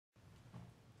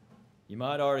You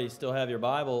might already still have your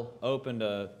Bible open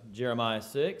to Jeremiah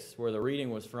 6, where the reading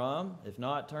was from. If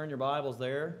not, turn your Bibles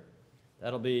there.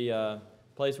 That'll be a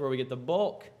place where we get the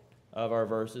bulk of our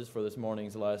verses for this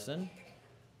morning's lesson.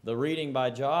 The reading by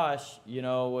Josh,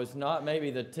 was not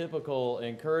maybe the typical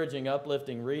encouraging,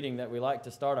 uplifting reading that we like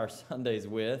to start our Sundays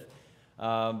with,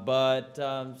 but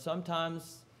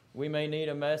sometimes we may need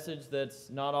a message that's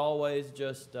not always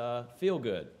just feel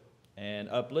good and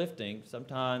uplifting.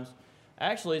 Sometimes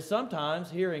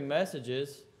hearing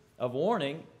messages of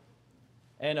warning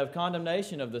and of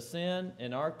condemnation of the sin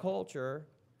in our culture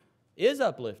is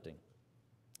uplifting.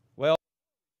 Well,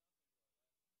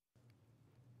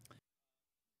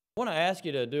 I want to ask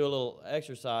you to do a little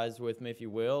exercise with me, if you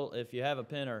will. If you have a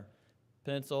pen or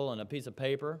pencil and a piece of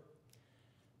paper,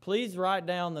 please write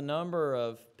down the number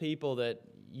of people that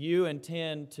you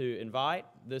intend to invite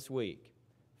this week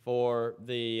for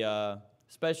the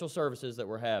special services that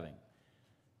we're having.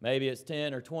 Maybe it's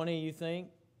 10 or 20, you think.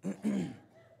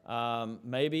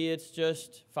 Maybe it's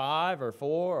just 5 or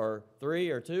 4 or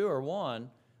 3 or 2 or 1.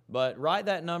 But write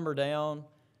that number down,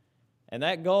 and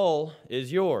that goal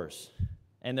is yours.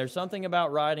 And there's something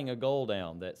about writing a goal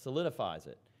down that solidifies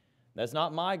it. That's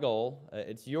not my goal.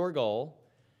 It's your goal.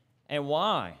 And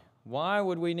why? Why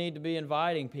would we need to be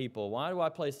inviting people? Why do I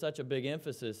place such a big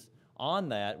emphasis on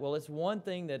that? Well, it's one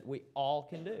thing that we all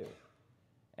can do.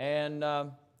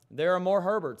 And there are more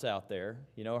Herberts out there.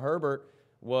 Herbert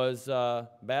was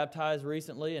baptized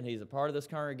recently, and he's a part of this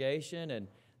congregation, and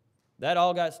that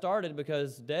all got started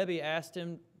because Debbie asked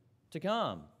him to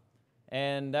come.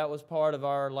 And that was part of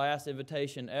our last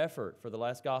invitation effort for the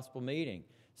last gospel meeting.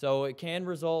 So it can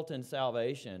result in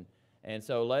salvation. And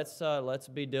so let's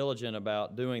be diligent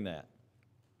about doing that.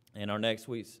 In our next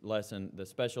week's lesson, the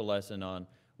special lesson on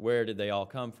where did they all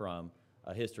come from,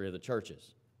 a history of the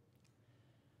churches.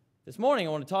 This morning I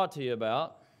want to talk to you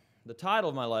about, the title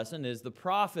of my lesson is The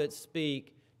Prophets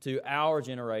Speak to Our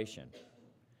Generation.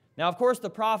 Now, of course,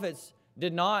 the prophets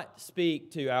did not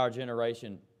speak to our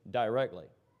generation directly.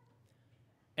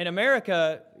 And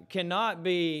America cannot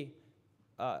be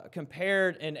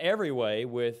compared in every way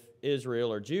with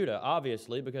Israel or Judah,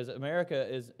 obviously, because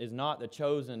America is not the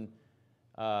chosen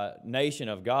nation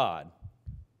of God.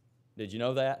 Did you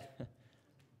know that?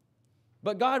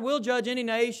 But God will judge any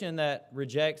nation that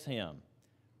rejects Him.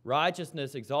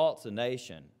 Righteousness exalts a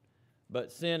nation,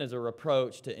 but sin is a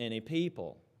reproach to any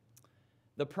people.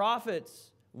 The prophets'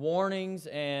 warnings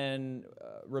and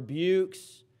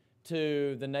rebukes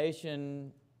to the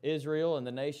nation Israel and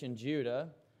the nation Judah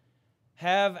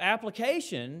have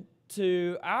application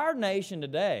to our nation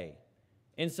today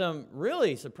in some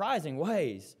really surprising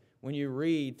ways when you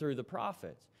read through the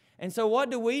prophets. And so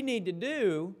what do we need to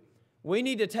do? We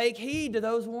need to take heed to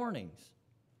those warnings.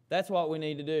 That's what we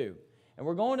need to do. And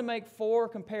we're going to make 4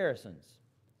 comparisons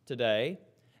today.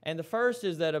 And the first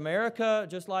is that America,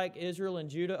 just like Israel and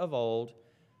Judah of old,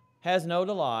 has no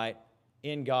delight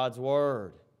in God's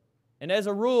Word. And as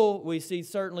a rule, we see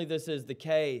certainly this is the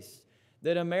case,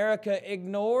 that America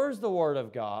ignores the Word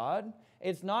of God.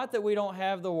 It's not that we don't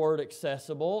have the Word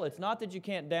accessible. It's not that you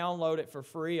can't download it for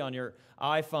free on your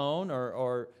iPhone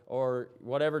or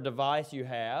whatever device you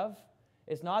have.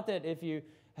 It's not that if you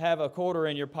have a quarter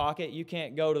in your pocket, you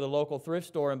can't go to the local thrift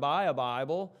store and buy a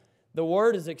Bible. The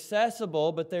Word is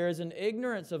accessible, but there is an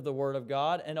ignorance of the Word of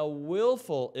God and a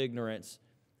willful ignorance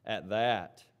at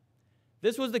that.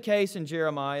 This was the case in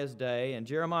Jeremiah's day. In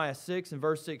Jeremiah 6 and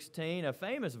verse 16, a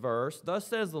famous verse, "Thus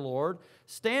says the Lord,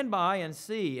 stand by and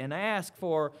see and ask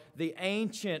for the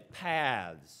ancient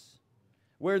paths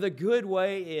where the good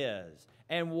way is,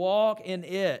 and walk in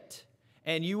it,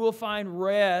 and you will find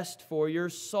rest for your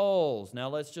souls." Now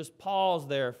let's just pause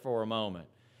there for a moment.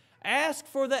 Ask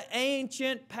for the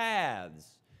ancient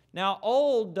paths. Now,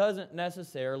 old doesn't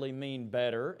necessarily mean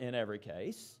better in every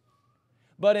case.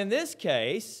 But in this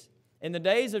case, in the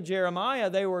days of Jeremiah,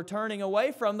 they were turning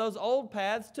away from those old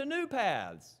paths to new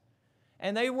paths.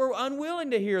 And they were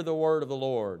unwilling to hear the word of the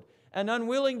Lord and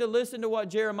unwilling to listen to what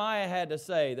Jeremiah had to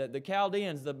say, that the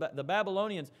Chaldeans, the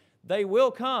Babylonians, they will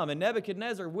come, and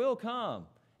Nebuchadnezzar will come,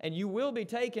 and you will be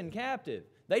taken captive.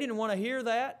 They didn't want to hear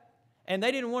that, and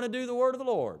they didn't want to do the word of the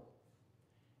Lord.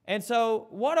 And so,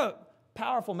 what a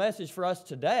powerful message for us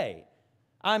today.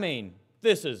 I mean,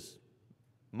 this is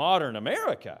modern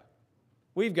America.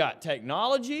 We've got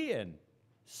technology and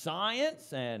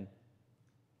science, and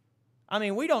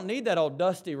we don't need that old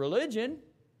dusty religion,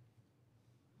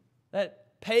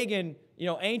 that pagan,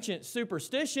 ancient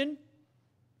superstition.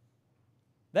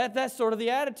 That's sort of the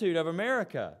attitude of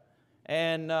America.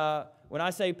 And when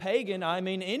I say pagan, I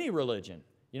mean any religion.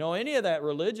 any of that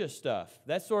religious stuff.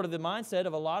 That's sort of the mindset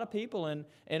of a lot of people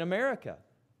in America.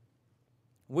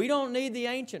 We don't need the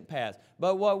ancient paths,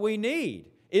 but what we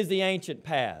need is the ancient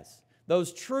paths.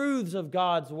 Those truths of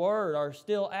God's Word are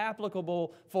still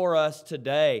applicable for us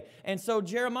today. And so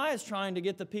Jeremiah is trying to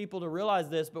get the people to realize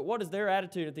this, but what is their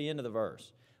attitude at the end of the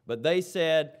verse? But they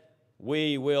said,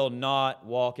 we will not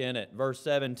walk in it. Verse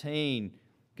 17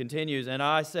 continues, and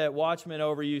I set watchmen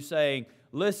over you, saying,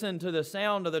 listen to the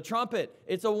sound of the trumpet.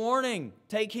 It's a warning.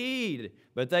 Take heed.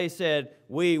 But they said,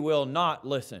 we will not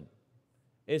listen.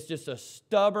 It's just a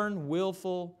stubborn,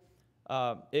 willful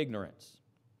ignorance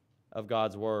of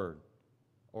God's Word,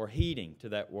 or heeding to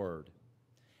that Word.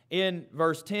 In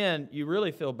verse 10, you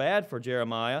really feel bad for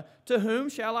Jeremiah. To whom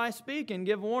shall I speak and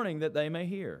give warning that they may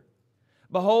hear?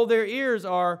 Behold, their ears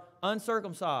are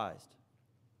uncircumcised.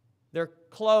 They're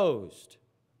closed.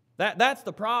 That's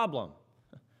the problem.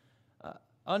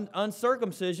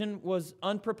 Uncircumcision was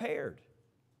unprepared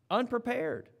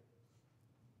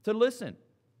to listen.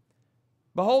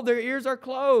 Behold, their ears are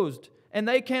closed, and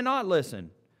they cannot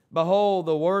listen. Behold,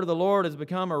 the word of the Lord has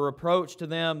become a reproach to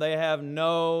them. They have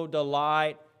no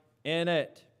delight in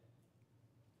it.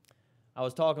 I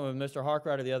was talking with Mr.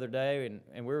 Harkrider the other day,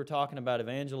 and we were talking about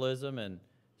evangelism and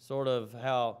sort of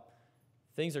how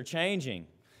things are changing.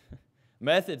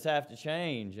 Methods have to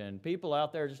change, and people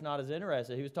out there are just not as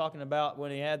interested. He was talking about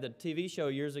when he had the TV show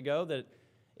years ago that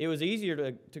it was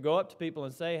easier to go up to people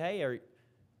and say, hey,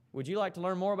 would you like to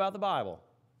learn more about the Bible?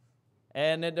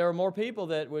 And that there are more people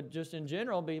that would just in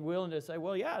general be willing to say,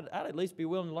 well, yeah, I'd at least be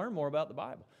willing to learn more about the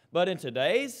Bible. But in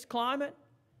today's climate,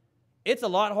 it's a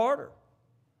lot harder.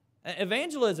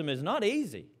 Evangelism is not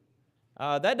easy.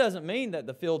 That doesn't mean that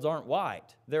the fields aren't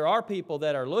white. There are people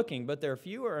that are looking, but they're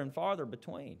fewer and farther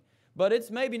between. But it's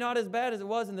maybe not as bad as it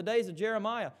was in the days of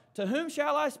Jeremiah. To whom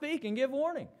shall I speak and give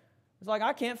warning? It's like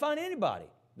I can't find anybody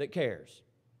that cares.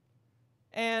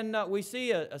 And we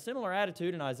see a similar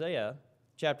attitude in Isaiah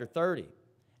chapter 30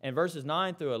 and verses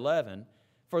 9 through 11.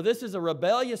 For this is a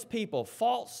rebellious people,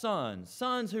 false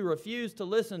sons who refuse to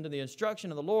listen to the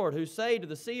instruction of the Lord, who say to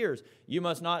the seers, you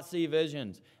must not see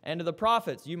visions, and to the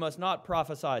prophets, you must not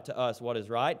prophesy to us what is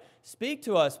right. Speak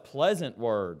to us pleasant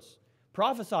words,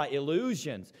 prophesy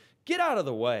illusions. Get out of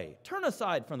the way, turn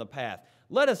aside from the path.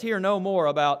 Let us hear no more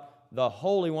about the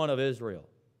Holy One of Israel.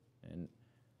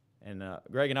 And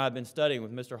Greg and I have been studying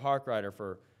with Mr. Harkrider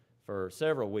for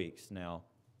several weeks now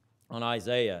on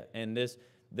Isaiah, and this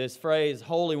phrase,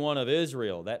 Holy One of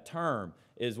Israel, that term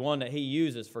is one that he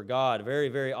uses for God very,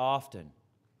 very often.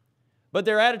 But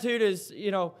their attitude is,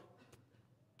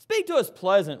 speak to us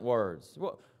pleasant words.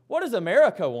 What does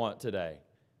America want today?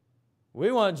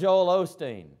 We want Joel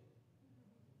Osteen.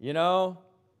 We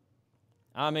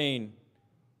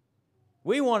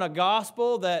want a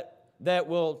gospel that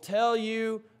will tell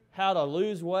you how to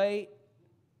lose weight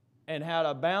and how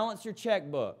to balance your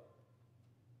checkbook.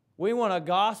 We want a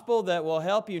gospel that will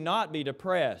help you not be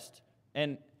depressed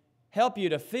and help you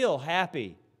to feel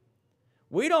happy.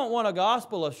 We don't want a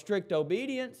gospel of strict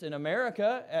obedience in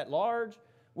America at large.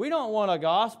 We don't want a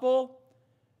gospel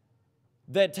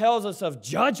that tells us of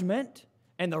judgment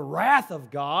and the wrath of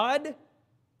God.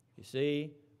 You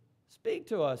see, speak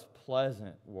to us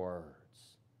pleasant words.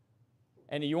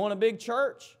 And you want a big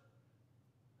church?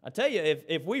 I tell you,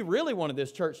 if we really wanted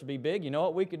this church to be big, you know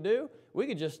what we could do? We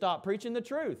could just stop preaching the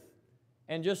truth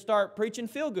and just start preaching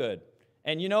feel good.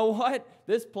 And you know what?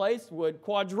 This place would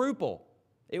quadruple.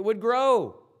 It would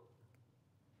grow.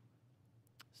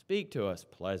 Speak to us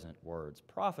pleasant words.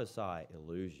 Prophesy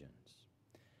illusions.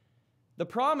 The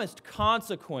promised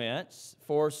consequence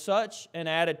for such an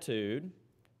attitude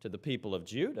to the people of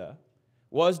Judah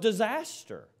was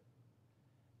disaster.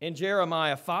 In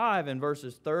Jeremiah 5 and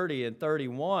verses 30 and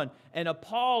 31, an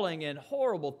appalling and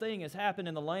horrible thing has happened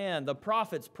in the land. The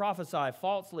prophets prophesy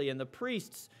falsely, and the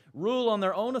priests rule on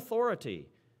their own authority.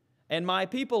 And my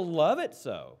people love it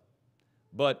so.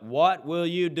 But what will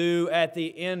you do at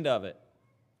the end of it?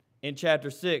 In chapter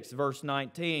 6, verse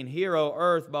 19, Hear, O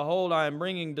earth, behold, I am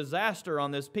bringing disaster on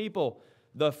this people,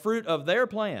 the fruit of their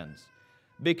plans,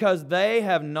 because they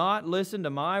have not listened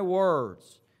to my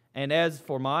words. And as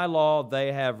for my law,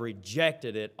 they have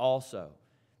rejected it also.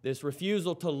 This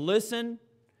refusal to listen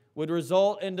would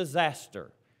result in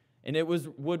disaster. And it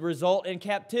would result in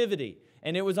captivity.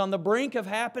 And it was on the brink of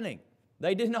happening.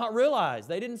 They did not realize.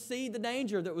 They didn't see the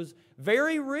danger that was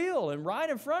very real and right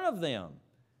in front of them.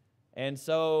 And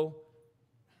so,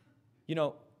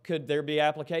 could there be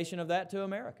application of that to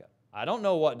America? I don't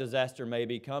know what disaster may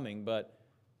be coming, but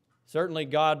certainly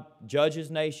God judges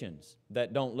nations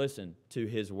that don't listen to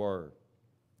His word.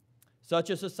 Such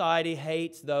a society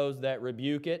hates those that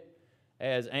rebuke it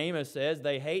As Amos says,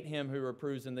 they hate him who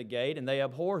reproves in the gate, and they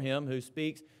abhor him who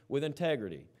speaks with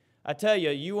integrity. I tell you,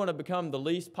 you want to become the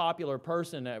least popular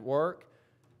person at work,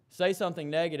 say something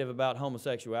negative about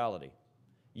homosexuality.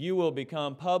 You will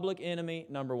become public enemy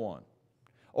number one.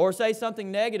 Or say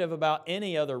something negative about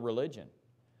any other religion.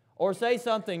 Or say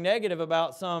something negative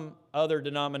about some other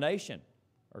denomination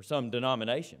or some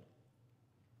denomination.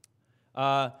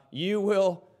 You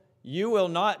will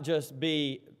not just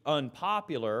be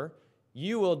unpopular,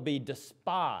 you will be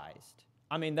despised.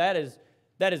 I mean, that is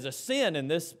a sin in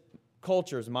this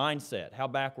culture's mindset. How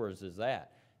backwards is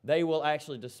that? They will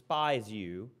actually despise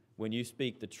you when you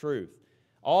speak the truth.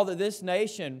 All that this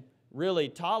nation really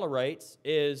tolerates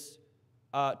is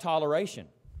toleration.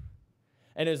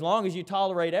 And as long as you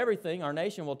tolerate everything, our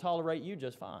nation will tolerate you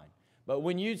just fine. But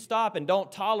when you stop and don't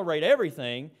tolerate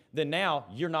everything, then now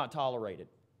you're not tolerated.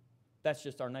 That's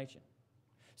just our nation.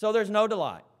 So there's no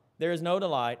delight. There is no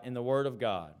delight in the Word of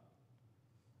God.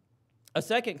 A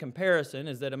second comparison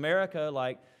is that America,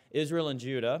 like Israel and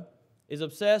Judah, is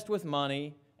obsessed with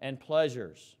money and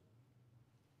pleasures.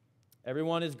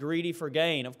 Everyone is greedy for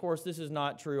gain. Of course, this is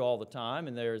not true all the time,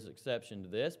 and there is an exception to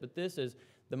this, but this is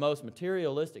the most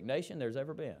materialistic nation there's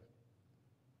ever been.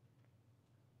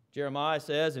 Jeremiah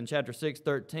says in chapter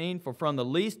 6:13, "For from the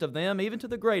least of them, even to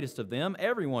the greatest of them,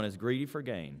 everyone is greedy for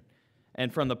gain.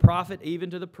 And from the prophet even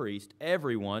to the priest,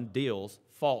 everyone deals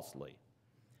falsely."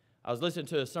 I was listening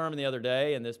to a sermon the other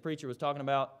day, and this preacher was talking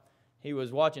about he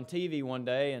was watching TV one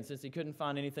day, and since he couldn't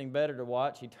find anything better to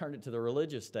watch, he turned it to the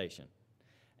religious station.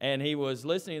 And he was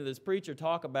listening to this preacher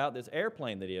talk about this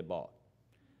airplane that he had bought,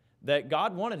 that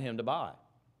God wanted him to buy.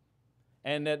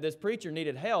 And that this preacher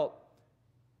needed help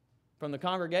from the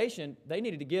congregation. They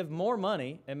needed to give more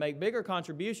money and make bigger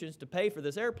contributions to pay for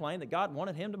this airplane that God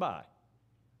wanted him to buy.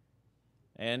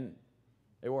 And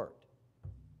it worked.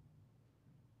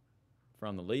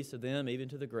 From the least of them, even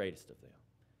to the greatest of them.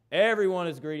 Everyone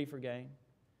is greedy for gain.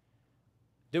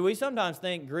 Do we sometimes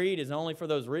think greed is only for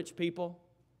those rich people?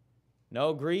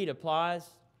 No, greed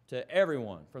applies to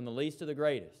everyone, from the least to the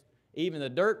greatest. Even the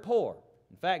dirt poor.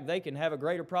 In fact, they can have a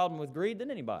greater problem with greed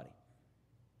than anybody.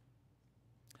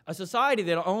 A society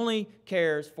that only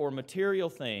cares for material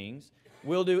things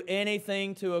will do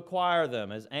anything to acquire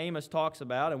them, as Amos talks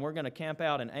about, and we're going to camp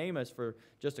out in Amos for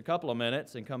just a couple of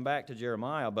minutes and come back to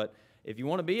Jeremiah. But if you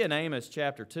want to be in Amos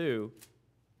chapter 2,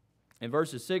 in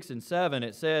verses 6 and 7,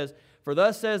 it says, "For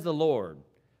thus says the Lord,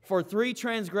 for 3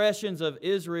 transgressions of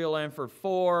Israel and for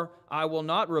 4 I will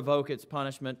not revoke its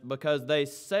punishment, because they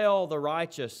sell the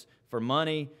righteous for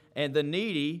money and the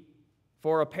needy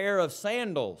for a pair of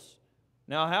sandals."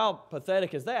 Now, how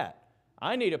pathetic is that?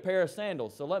 I need a pair of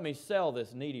sandals, so let me sell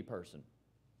this needy person.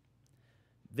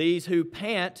 "These who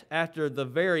pant after the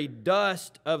very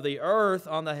dust of the earth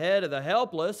on the head of the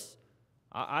helpless."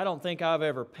 I don't think I've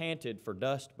ever panted for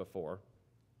dust before.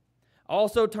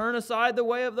 "Also turn aside the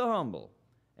way of the humble,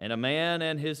 and a man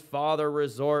and his father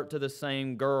resort to the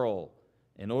same girl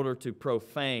in order to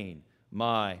profane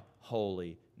my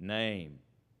holy name."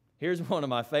 Here's one of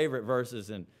my favorite verses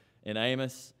in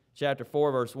Amos chapter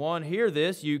 4, verse 1. "Hear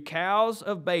this, you cows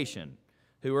of Bashan,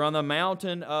 who are on the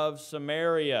mountain of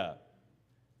Samaria."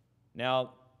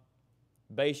 Now,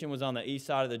 Bashan was on the east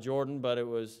side of the Jordan, but it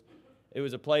was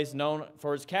a place known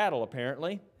for its cattle,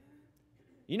 apparently.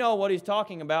 You know what he's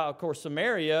talking about. Of course,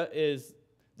 Samaria is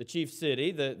the chief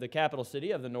city, the capital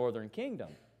city of the northern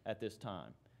kingdom at this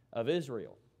time of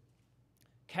Israel.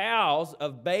 Cows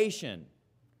of Bashan.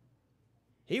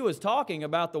 He was talking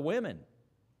about the women.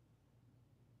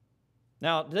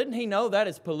 Now, didn't he know that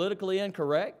is politically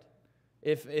incorrect?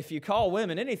 If you call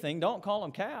women anything, don't call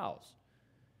them cows.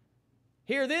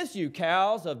 "Hear this, you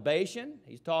cows of Bashan."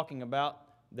 He's talking about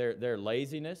their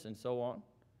laziness and so on.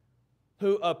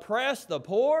 "Who oppress the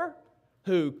poor,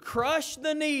 who crush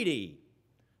the needy,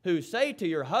 who say to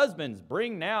your husbands,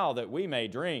 'Bring now that we may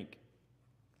drink.'"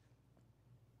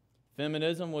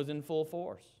 Feminism was in full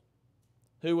force.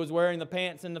 Who was wearing the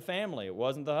pants in the family? It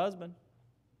wasn't the husband.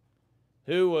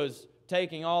 Who was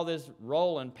taking all this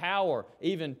role and power,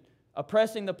 even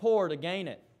oppressing the poor to gain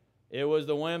it? It was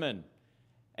the women.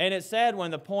 And it's sad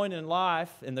when the point in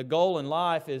life and the goal in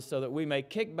life is so that we may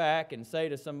kick back and say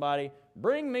to somebody,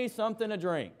 "Bring me something to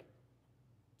drink."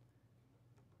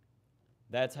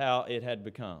 That's how it had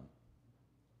become.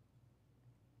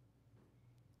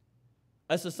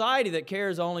 A society that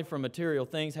cares only for material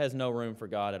things has no room for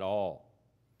God at all.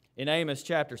 In Amos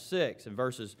chapter 6, in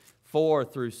verses 4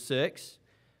 through 6,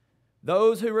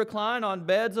 "Those who recline on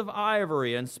beds of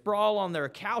ivory and sprawl on their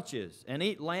couches and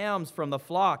eat lambs from the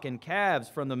flock and calves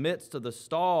from the midst of the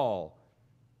stall."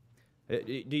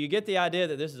 Do you get the idea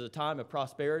that this is a time of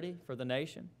prosperity for the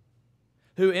nation?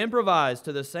 Who improvise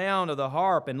to the sound of the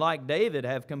harp, and like David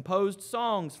have composed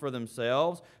songs for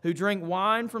themselves, who drink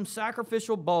wine from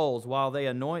sacrificial bowls while they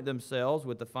anoint themselves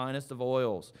with the finest of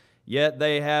oils. Yet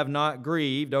they have not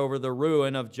grieved over the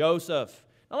ruin of Joseph.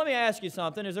 Now let me ask you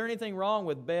something. Is there anything wrong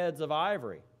with beds of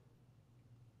ivory?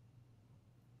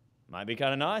 Might be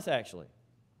kind of nice, actually.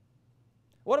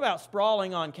 What about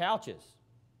sprawling on couches?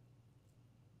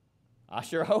 I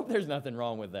sure hope there's nothing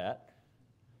wrong with that.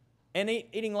 And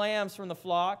eating lambs from the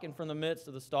flock and from the midst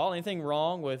of the stall. Anything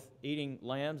wrong with eating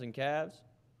lambs and calves?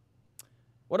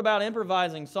 What about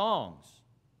improvising songs?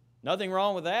 Nothing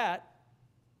wrong with that.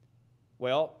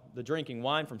 Well, the drinking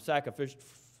wine from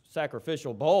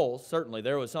sacrificial bowls, certainly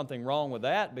there was something wrong with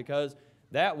that, because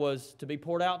that was to be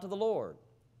poured out to the Lord.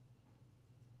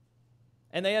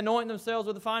 And they anoint themselves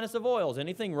with the finest of oils.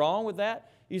 Anything wrong with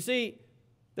that? You see,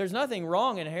 there's nothing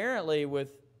wrong inherently with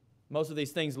most of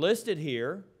these things listed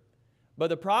here. But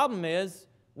the problem is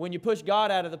when you push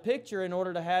God out of the picture in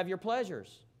order to have your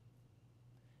pleasures.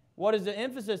 What is the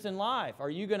emphasis in life? Are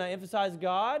you going to emphasize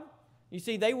God? You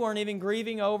see, they weren't even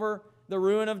grieving over the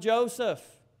ruin of Joseph.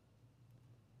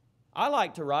 I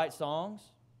like to write songs,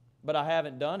 but I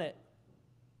haven't done it.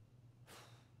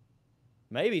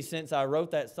 Maybe since I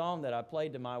wrote that song that I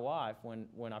played to my wife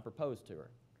when I proposed to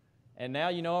her. And now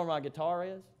you know where my guitar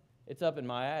is? It's up in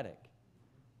my attic.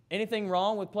 Anything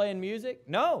wrong with playing music?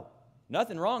 No.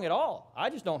 Nothing wrong at all. I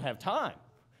just don't have time.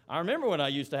 I remember when I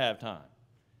used to have time.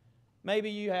 Maybe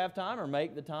you have time or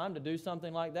make the time to do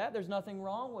something like that. There's nothing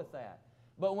wrong with that.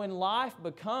 But when life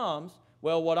becomes,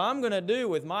 well, what I'm going to do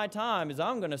with my time is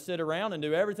I'm going to sit around and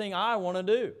do everything I want to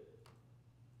do.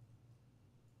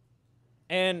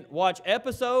 And watch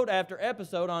episode after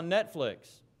episode on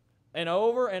Netflix. And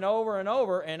over and over and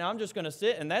over, and I'm just going to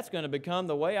sit, and that's going to become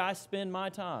the way I spend my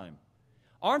time.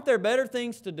 Aren't there better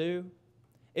things to do?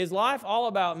 Is life all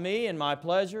about me and my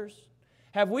pleasures?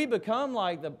 Have we become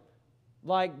like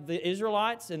the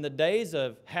Israelites in the days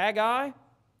of Haggai,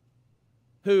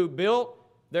 who built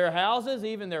their houses,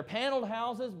 even their paneled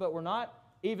houses, but were not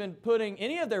even putting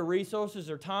any of their resources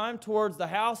or time towards the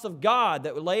house of God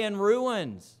that lay in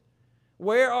ruins?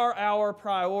 Where are our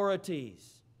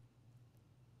priorities?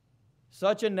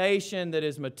 Such a nation that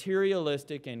is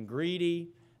materialistic and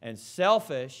greedy and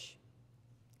selfish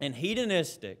and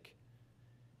hedonistic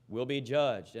will be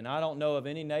judged. And I don't know of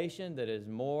any nation that is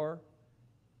more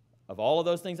of all of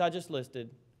those things I just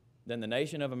listed than the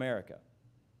nation of America.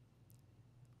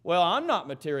 Well, I'm not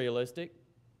materialistic.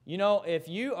 You know, if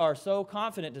you are so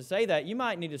confident to say that, you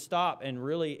might need to stop and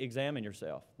really examine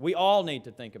yourself. We all need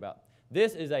to think about it.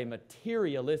 This is a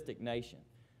materialistic nation.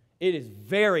 It is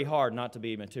very hard not to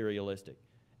be materialistic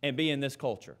and be in this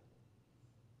culture.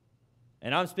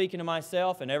 And I'm speaking to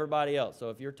myself and everybody else, so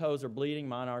if your toes are bleeding,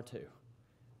 mine are too.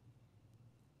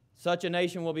 Such a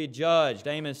nation will be judged.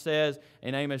 Amos says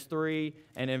in Amos 3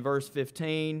 and in verse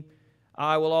 15,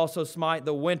 I will also smite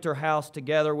the winter house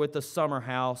together with the summer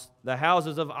house. The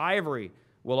houses of ivory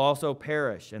will also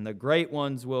perish, and the great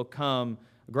houses will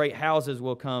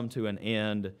come to an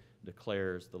end,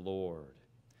 declares the Lord.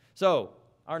 So,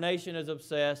 our nation is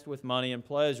obsessed with money and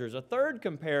pleasures. A third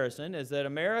comparison is that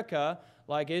America,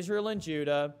 like Israel and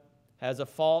Judah, has a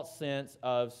false sense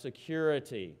of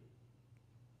security.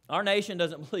 Our nation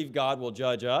doesn't believe God will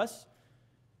judge us.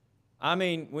 I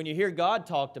mean, when you hear God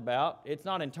talked about, it's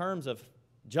not in terms of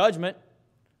judgment.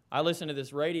 I listen to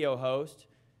this radio host,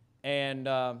 and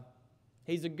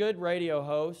he's a good radio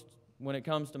host when it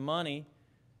comes to money,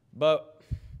 but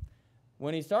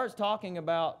when he starts talking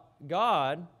about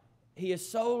God, he is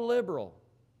so liberal.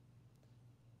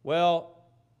 Well,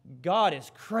 God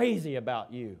is crazy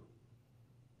about you.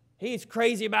 He's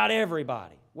crazy about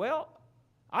everybody. Well,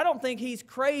 I don't think he's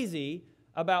crazy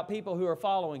about people who are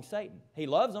following Satan. He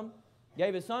loves them,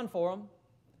 gave his son for them.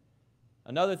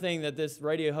 Another thing that this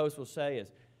radio host will say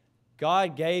is,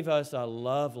 God gave us a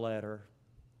love letter,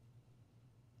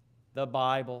 the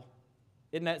Bible.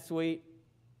 Isn't that sweet?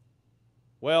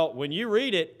 Well, when you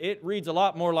read it, it reads a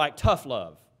lot more like tough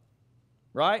love,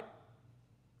 right?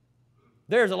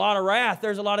 There's a lot of wrath,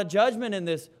 there's a lot of judgment in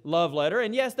this love letter.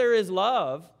 And yes, there is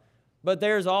love, but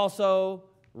there's also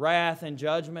wrath and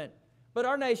judgment. But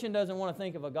our nation doesn't want to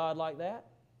think of a God like that.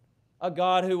 A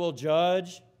God who will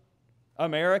judge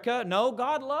America. No,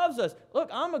 God loves us. Look,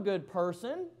 I'm a good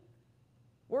person.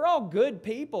 We're all good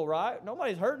people, right?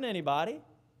 Nobody's hurting anybody.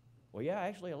 Well, yeah,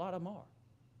 actually a lot of them are.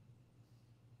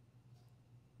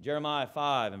 Jeremiah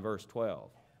 5 and verse 12.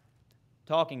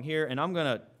 Talking here, and I'm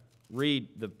going to read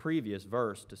the previous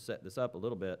verse to set this up a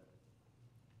little bit.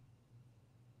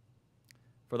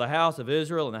 For the house of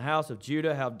Israel and the house of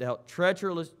Judah have dealt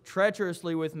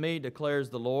treacherously with me, declares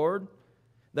the Lord.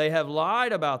 They have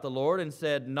lied about the Lord and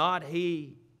said, not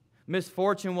he.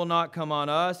 Misfortune will not come on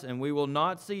us, and we will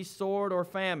not see sword or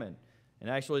famine. And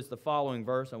actually, it's the following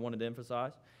verse I wanted to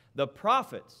emphasize. The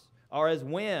prophets are as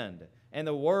wind, and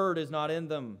the word is not in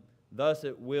them. Thus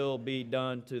it will be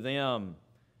done to them.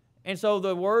 And so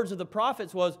the words of the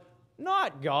prophets was,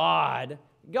 not God.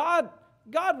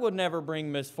 God would never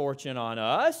bring misfortune on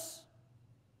us.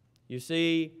 You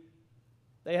see,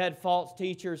 they had false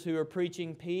teachers who were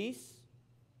preaching peace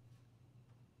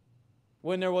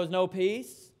when there was no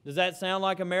peace. Does that sound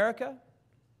like America?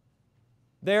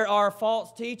 There are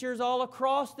false teachers all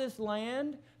across this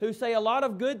land who say a lot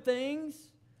of good things,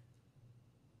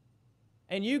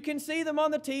 and you can see them on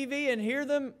the TV and hear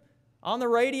them on the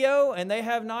radio, and they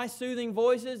have nice soothing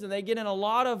voices, and they get in a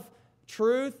lot of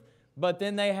truth, but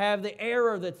then they have the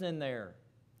error that's in there.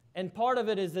 And part of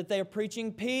it is that they're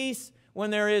preaching peace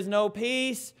when there is no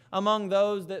peace among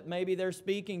those that maybe they're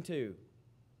speaking to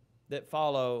that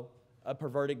follow a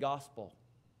perverted gospel.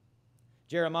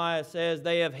 Jeremiah says,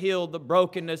 they have healed the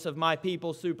brokenness of my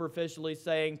people superficially,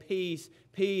 saying, peace,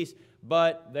 peace,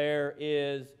 but there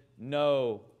is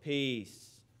no peace.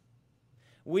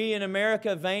 We in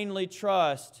America vainly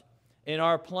trust in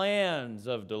our plans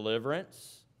of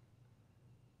deliverance.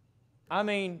 I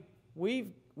mean,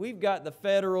 we've got the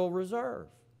Federal Reserve.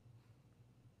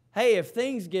 Hey, if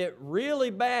things get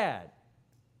really bad,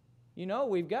 you know,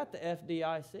 we've got the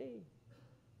FDIC.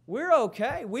 We're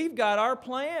okay. We've got our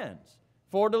plans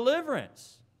for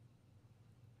deliverance.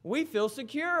 We feel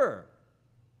secure.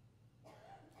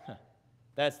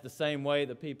 That's the same way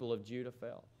the people of Judah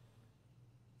felt.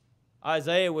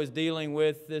 Isaiah was dealing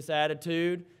with this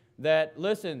attitude that,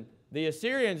 listen, the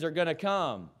Assyrians are going to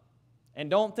come, and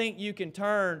don't think you can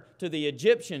turn to the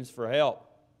Egyptians for help.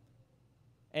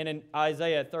 And in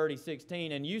Isaiah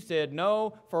 30:16, and you said,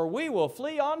 no, for we will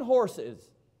flee on horses.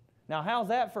 Now, how's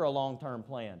that for a long-term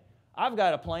plan? I've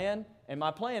got a plan, and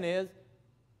my plan is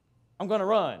I'm going to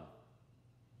run.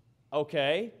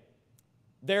 Okay.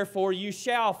 Therefore, you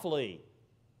shall flee.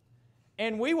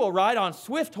 And we will ride on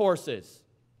swift horses.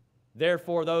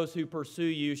 Therefore, those who pursue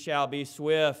you shall be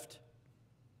swift.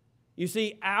 You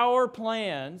see, our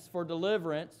plans for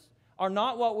deliverance are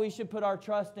not what we should put our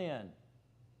trust in.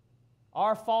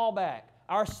 Our fallback,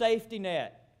 our safety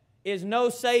net is no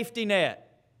safety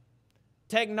net.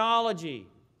 Technology,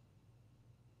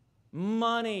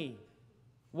 money,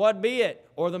 what be it,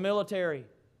 or the military.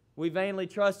 We vainly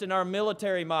trust in our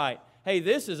military might. Hey,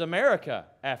 this is America,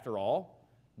 after all.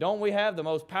 Don't we have the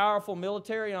most powerful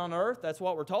military on earth? That's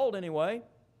what we're told anyway.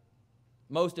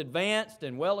 Most advanced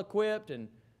and well-equipped and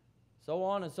so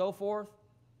on and so forth.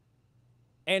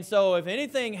 And so if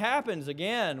anything happens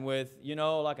again with,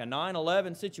 like a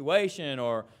 9/11 situation,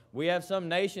 or we have some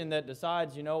nation that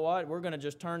decides, you know what, we're going to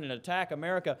just turn and attack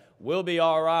America, we'll be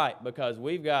all right because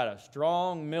we've got a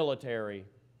strong military.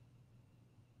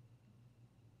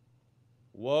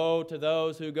 Woe to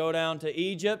those who go down to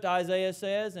Egypt, Isaiah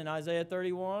says in Isaiah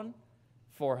 31,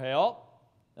 for help.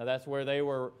 Now that's where they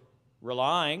were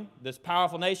relying. This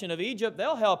powerful nation of Egypt,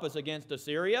 they'll help us against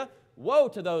Assyria. Woe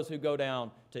to those who go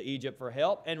down to Egypt for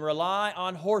help and rely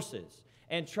on horses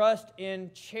and trust in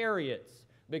chariots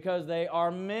because they are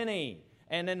many,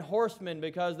 and in horsemen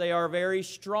because they are very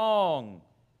strong.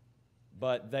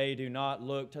 But they do not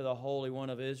look to the Holy One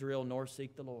of Israel nor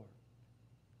seek the Lord.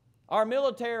 Our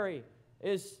military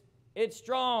it's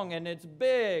strong and it's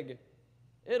big.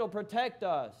 It'll protect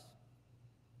us.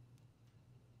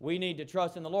 We need to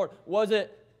trust in the Lord. Was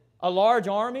it a large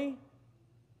army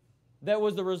that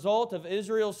was the result of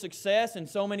Israel's success in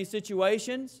so many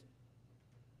situations?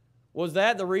 Was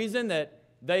that the reason that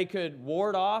they could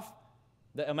ward off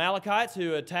the Amalekites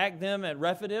who attacked them at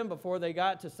Rephidim before they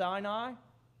got to Sinai?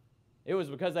 It was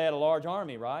because they had a large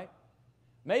army, right?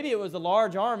 Maybe it was a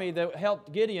large army that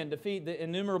helped Gideon defeat the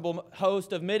innumerable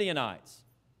host of Midianites.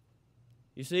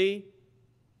 You see,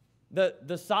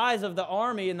 the size of the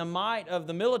army and the might of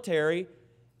the military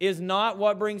is not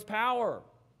what brings power.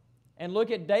 And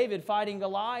look at David fighting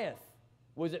Goliath.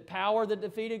 Was it power that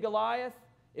defeated Goliath?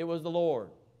 It was the Lord.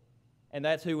 And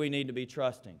that's who we need to be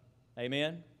trusting.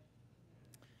 Amen?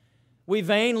 We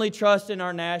vainly trust in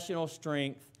our national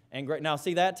strength and great. Now,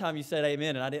 see, that time you said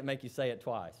amen, and I didn't make you say it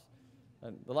twice.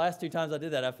 And the last 2 times I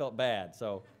did that, I felt bad.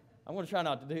 So I'm going to try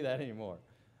not to do that anymore.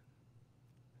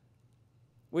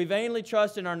 We vainly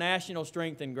trust in our national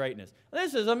strength and greatness.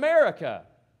 This is America.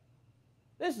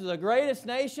 This is the greatest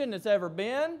nation that's ever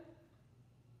been.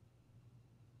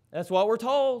 That's what we're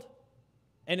told.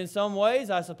 And in some ways,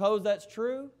 I suppose that's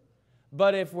true.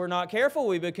 But if we're not careful,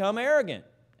 we become arrogant.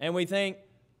 And we think,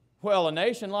 well, a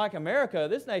nation like America,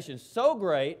 this nation's so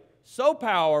great, so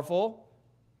powerful,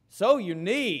 so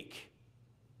unique,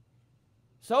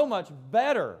 so much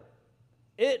better.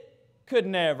 It could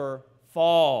never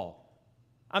fall.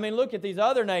 I mean, look at these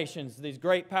other nations, these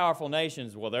great, powerful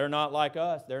nations. Well, they're not like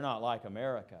us. They're not like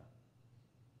America.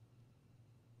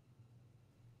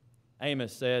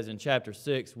 Amos says in chapter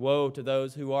 6, "Woe to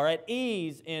those who are at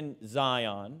ease in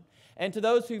Zion, and to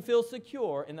those who feel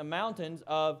secure in the mountains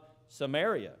of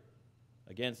Samaria."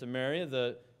 Again, Samaria,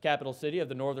 the capital city of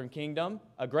the northern kingdom,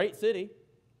 a great city.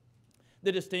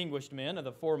 "The distinguished men of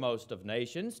the foremost of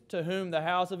nations, to whom the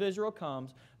house of Israel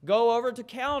comes, go over to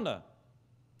Calneh."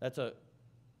 That's a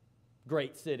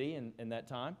great city in that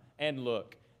time. "And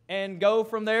look, and go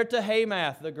from there to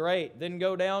Hamath the great, then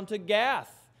go down to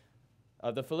Gath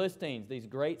of the Philistines," these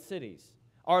great cities.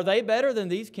 "Are they better than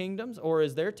these kingdoms, or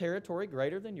is their territory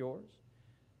greater than yours?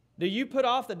 Do you put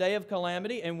off the day of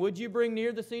calamity, and would you bring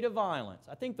near the seat of violence?"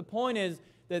 I think the point is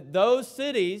that those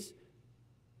cities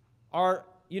are,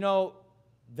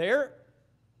 they're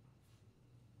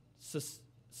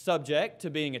subject to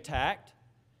being attacked.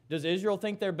 Does Israel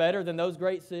think they're better than those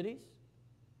great cities?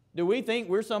 Do we think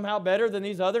we're somehow better than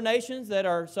these other nations that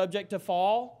are subject to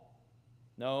fall?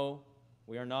 No,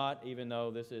 we are not, even though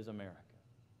this is America.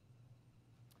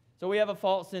 So we have a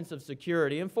false sense of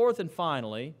security. And fourth and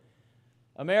finally,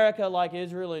 America, like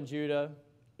Israel and Judah,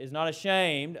 is not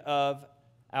ashamed of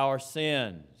our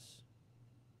sins.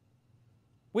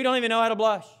 We don't even know how to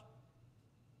blush.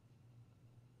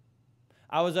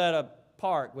 I was at a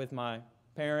park with my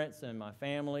parents and my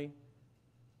family,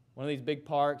 one of these big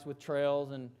parks with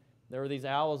trails, and there were these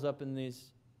owls up in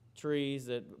these trees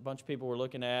that a bunch of people were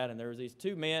looking at, and there was these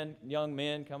two young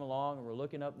men come along, and we're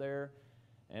looking up there,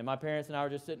 and my parents and I were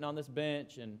just sitting on this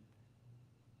bench, and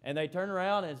they turned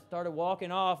around and started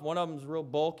walking off. One of them's real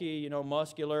bulky,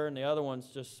 muscular, and the other one's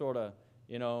just sort of,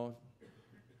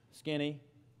 skinny.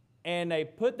 And they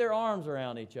put their arms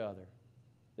around each other.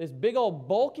 This big old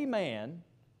bulky man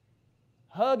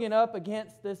hugging up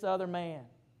against this other man.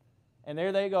 And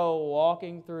there they go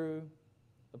walking through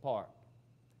the park.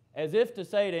 As if to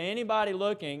say to anybody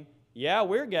looking, "Yeah,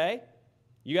 we're gay.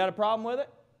 You got a problem with it?"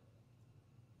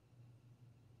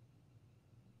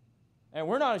 And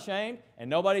we're not ashamed, and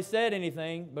nobody said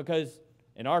anything, because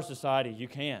in our society, you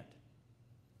can't.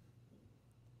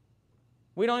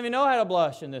 We don't even know how to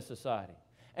blush in this society.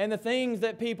 And the things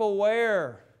that people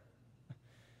wear,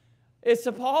 it's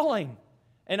appalling.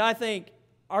 And I think,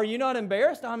 are you not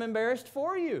embarrassed? I'm embarrassed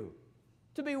for you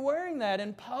to be wearing that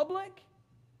in public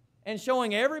and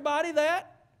showing everybody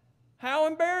that. How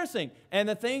embarrassing. And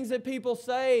the things that people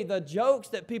say, the jokes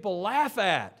that people laugh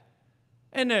at,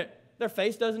 and their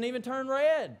face doesn't even turn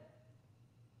red.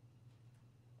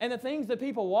 And the things that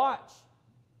people watch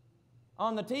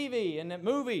on the TV and at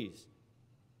movies.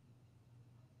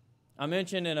 I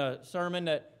mentioned in a sermon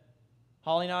that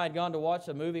Holly and I had gone to watch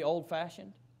the movie Old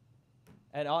Fashioned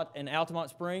in Altamont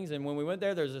Springs, and when we went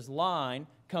there's this line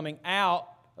coming out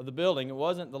of the building. It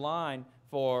wasn't the line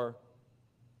for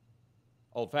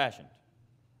Old Fashioned.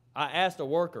 I asked a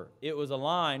worker. It was a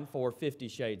line for 50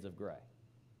 Shades of Grey.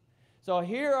 So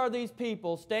here are these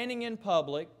people standing in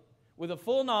public with a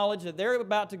full knowledge that they're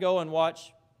about to go and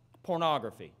watch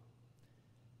pornography.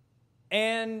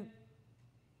 And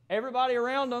everybody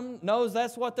around them knows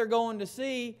that's what they're going to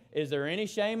see. Is there any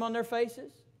shame on their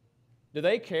faces? Do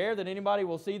they care that anybody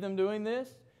will see them doing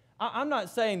this? I'm not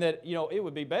saying that, it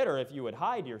would be better if you would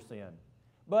hide your sin.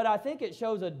 But I think it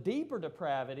shows a deeper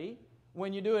depravity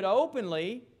when you do it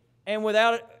openly and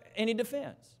without any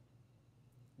defense.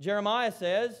 Jeremiah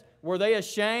says, "Were they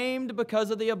ashamed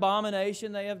because of the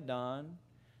abomination they have done?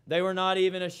 They were not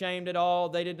even ashamed at all.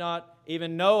 They did not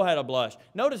even know how to blush."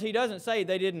 Notice he doesn't say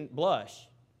they didn't blush.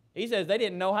 He says they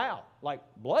didn't know how. Like,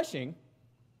 blushing?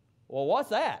 Well, what's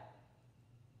that?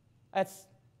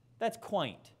 That's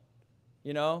quaint.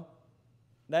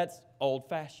 That's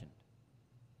old-fashioned.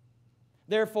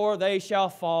 "Therefore they shall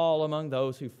fall among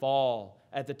those who fall.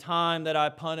 At the time that I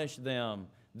punish them,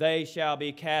 they shall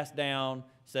be cast down,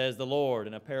 says the Lord,"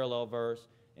 in a parallel verse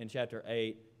in chapter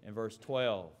 8 and verse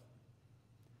 12.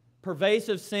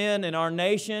 Pervasive sin in our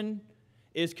nation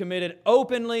is committed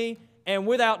openly and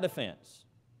without defense.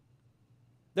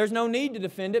 There's no need to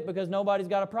defend it because nobody's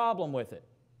got a problem with it.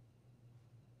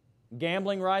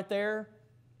 Gambling right there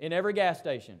in every gas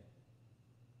station.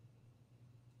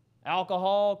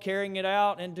 Alcohol, carrying it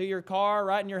out into your car,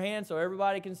 right in your hand so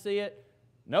everybody can see it.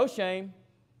 No shame.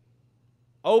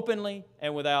 Openly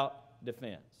and without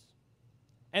defense.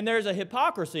 And there's a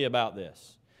hypocrisy about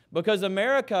this because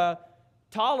America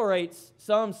tolerates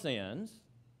some sins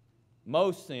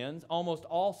most sins, almost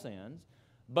all sins,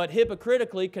 but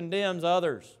hypocritically condemns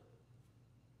others.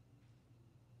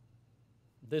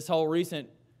 This whole recent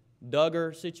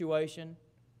Duggar situation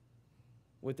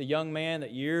with the young man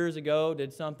that years ago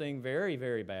did something very,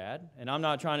 very bad, and I'm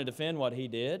not trying to defend what he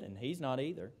did, and he's not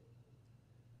either.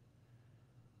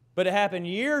 But it happened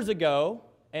years ago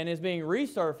and is being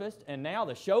resurfaced, and now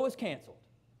the show is canceled.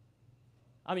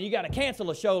 I mean, you got to cancel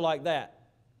a show like that,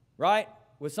 right?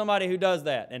 With somebody who does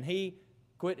that. And he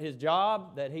quit his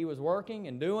job that he was working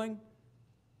and doing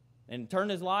and turned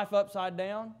his life upside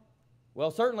down.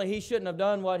 Well, certainly he shouldn't have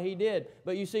done what he did.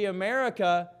 But you see,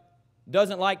 America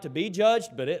doesn't like to be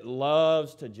judged, but it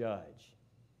loves to judge.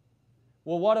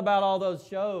 Well, what about all those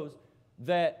shows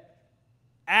that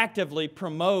actively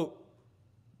promote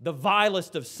the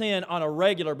vilest of sin on a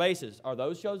regular basis? Are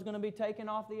those shows going to be taken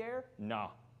off the air?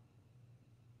 No.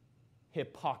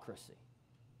 Hypocrisy.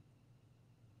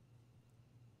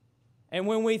 And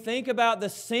when we think about the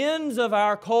sins of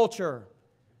our culture,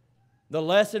 the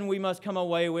lesson we must come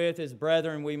away with is,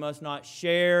 brethren, we must not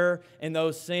share in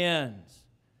those sins.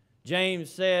 James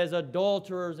says,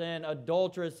 adulterers and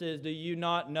adulteresses, do you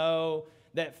not know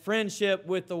that friendship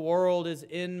with the world is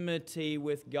enmity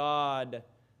with God?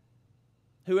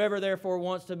 Whoever therefore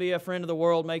wants to be a friend of the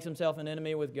world makes himself an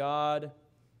enemy with God.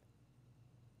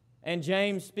 And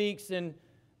James speaks in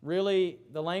really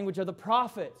the language of the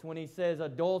prophets when he says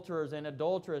adulterers and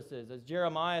adulteresses. As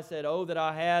Jeremiah said, oh, that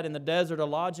I had in the desert a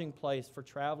lodging place for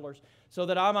travelers, so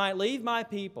that I might leave my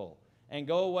people and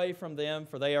go away from them,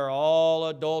 for they are all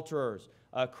adulterers,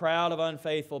 a crowd of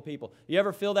unfaithful people. You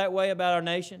ever feel that way about our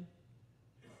nation?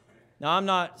 Now, I'm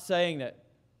not saying that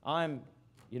I'm,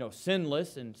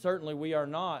 sinless, and certainly we are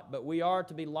not, but we are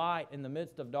to be light in the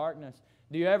midst of darkness.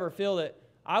 Do you ever feel that,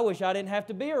 I wish I didn't have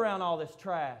to be around all this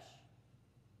trash?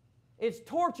 It's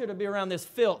torture to be around this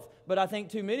filth, but I think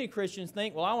too many Christians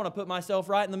think, well, I want to put myself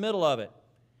right in the middle of it.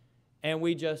 And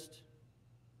we just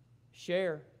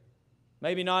share.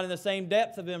 Maybe not in the same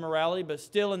depth of immorality, but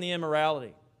still in the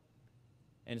immorality.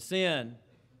 And sin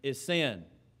is sin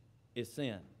is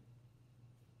sin.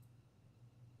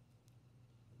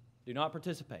 Do not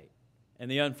participate in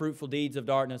the unfruitful deeds of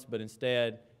darkness, but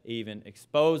instead even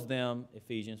expose them,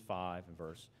 Ephesians 5 and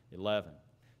verse 11.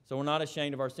 So we're not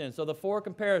ashamed of our sins. So the four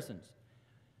comparisons.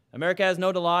 America has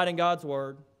no delight in God's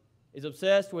Word, is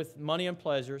obsessed with money and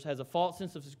pleasures, has a false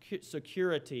sense of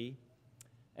security,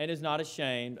 and is not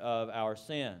ashamed of our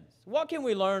sins. What can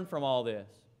we learn from all this?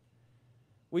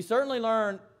 We certainly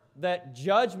learn that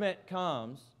judgment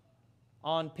comes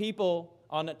on people,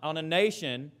 on a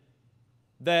nation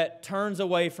that turns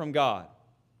away from God.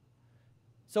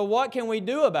 So what can we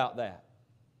do about that?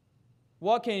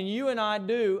 What can you and I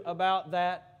do about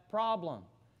that problem?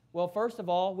 Well, first of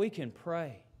all, we can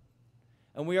pray.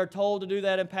 And we are told to do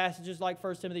that in passages like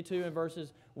 1 Timothy 2 and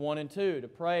verses 1 and 2, to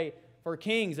pray for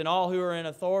kings and all who are in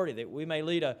authority, that we may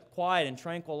lead a quiet and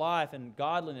tranquil life in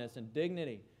godliness and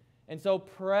dignity. And so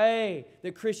pray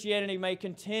that Christianity may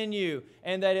continue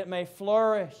and that it may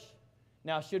flourish.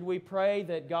 Now, should we pray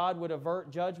that God would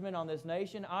avert judgment on this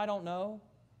nation? I don't know.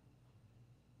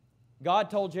 God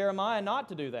told Jeremiah not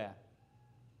to do that.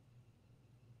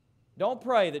 Don't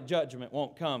pray that judgment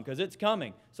won't come, because it's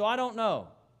coming. So I don't know.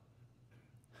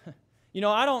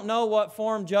 I don't know what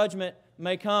form judgment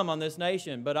may come on this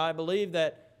nation, but I believe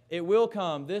that it will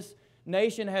come. This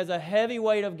nation has a heavy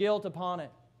weight of guilt upon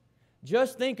it.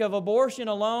 Just think of abortion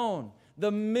alone.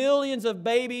 The millions of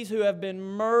babies who have been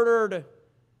murdered.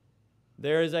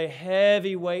 There is a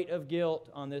heavy weight of guilt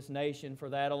on this nation for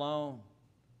that alone.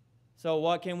 So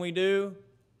what can we do?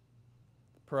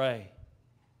 Pray,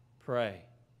 pray,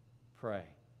 pray.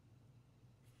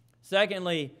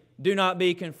 Secondly, do not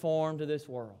be conformed to this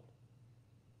world.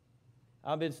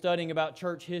 I've been studying about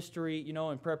church history,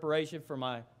 in preparation for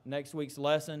my next week's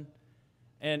lesson.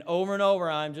 And over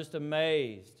I'm just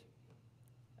amazed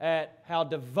at how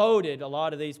devoted a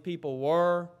lot of these people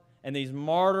were and these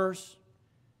martyrs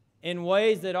in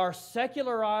ways that our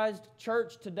secularized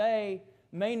church today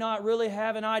may not really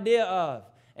have an idea of.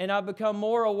 And I've become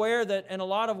more aware that in a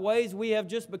lot of ways we have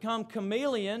just become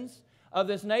chameleons of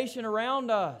this nation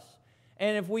around us.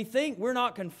 And if we think we're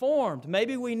not conformed,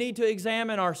 maybe we need to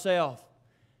examine ourselves,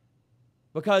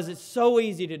 because it's so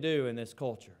easy to do in this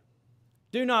culture.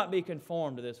 Do not be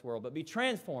conformed to this world, but be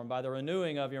transformed by the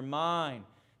renewing of your mind,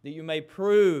 that you may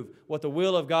prove what the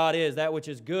will of God is, that which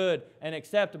is good and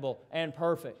acceptable and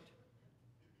perfect.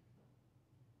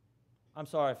 I'm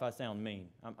sorry if I sound mean.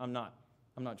 I'm not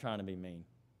trying to be mean.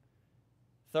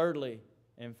 Thirdly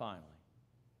and finally,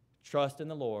 trust in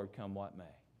the Lord come what may.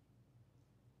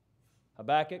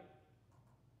 Habakkuk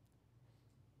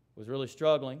was really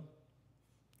struggling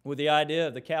with the idea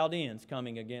of the Chaldeans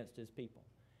coming against his people.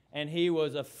 And he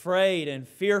was afraid and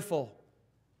fearful.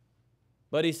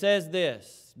 But he says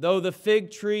this, though the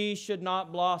fig tree should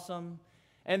not blossom,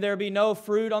 and there be no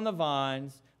fruit on the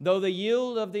vines, though the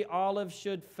yield of the olive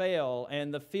should fail,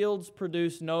 and the fields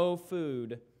produce no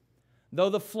food, though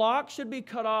the flock should be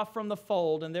cut off from the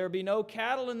fold, and there be no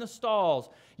cattle in the stalls,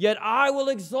 yet I will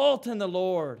exult in the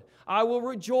Lord. I will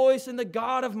rejoice in the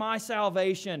God of my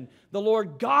salvation. The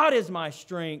Lord God is my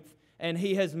strength, and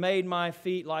He has made my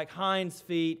feet like hinds'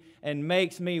 feet, and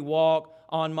makes me walk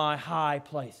on my high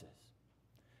places.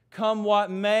 Come what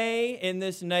may in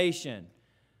this nation,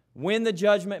 when the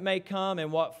judgment may come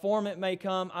and what form it may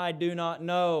come, I do not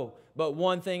know. But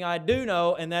one thing I do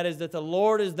know, and that is that the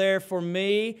Lord is there for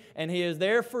me and He is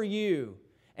there for you.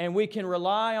 And we can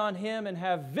rely on Him and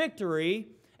have victory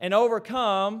and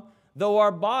overcome, though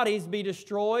our bodies be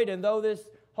destroyed and though this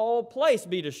whole place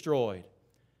be destroyed.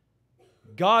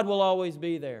 God will always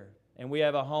be there, and we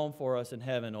have a home for us in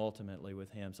heaven ultimately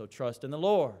with Him. So trust in the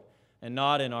Lord and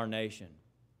not in our nation.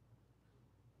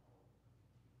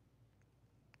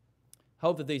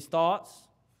 Hope that these thoughts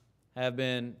have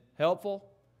been helpful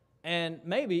and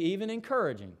maybe even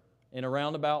encouraging in a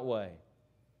roundabout way.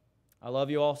 I love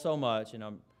you all so much, and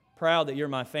I'm proud that you're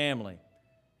my family,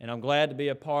 and I'm glad to be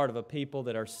a part of a people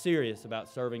that are serious about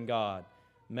serving God.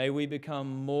 May we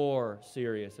become more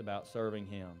serious about serving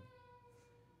Him.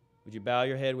 Would you bow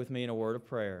your head with me in a word of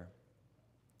prayer?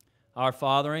 Our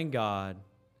Father in God,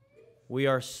 we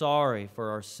are sorry for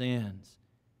our sins.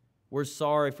 We're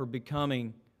sorry for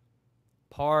becoming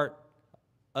part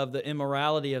of the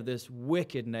immorality of this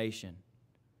wicked nation,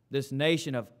 this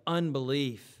nation of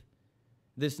unbelief,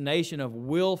 this nation of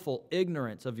willful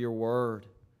ignorance of your word.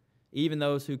 Even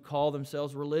those who call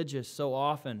themselves religious so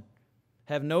often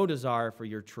have no desire for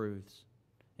your truths.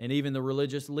 And even the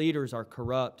religious leaders are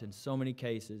corrupt in so many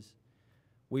cases.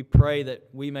 We pray that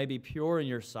we may be pure in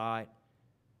your sight,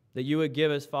 that you would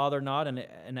give us, Father, not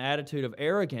an attitude of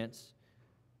arrogance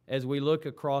as we look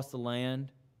across the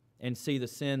land and see the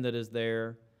sin that is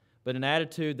there, but an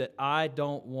attitude that I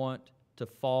don't want to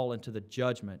fall into the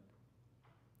judgment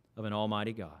of an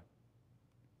almighty God.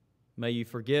 May you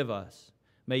forgive us.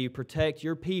 May you protect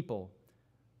your people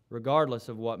regardless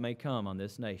of what may come on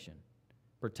this nation.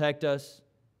 Protect us,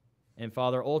 and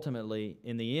Father, ultimately,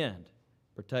 in the end,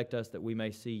 protect us that we may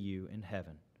see you in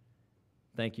heaven.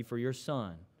 Thank you for your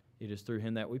Son. It is through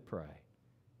Him that we pray.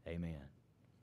 Amen.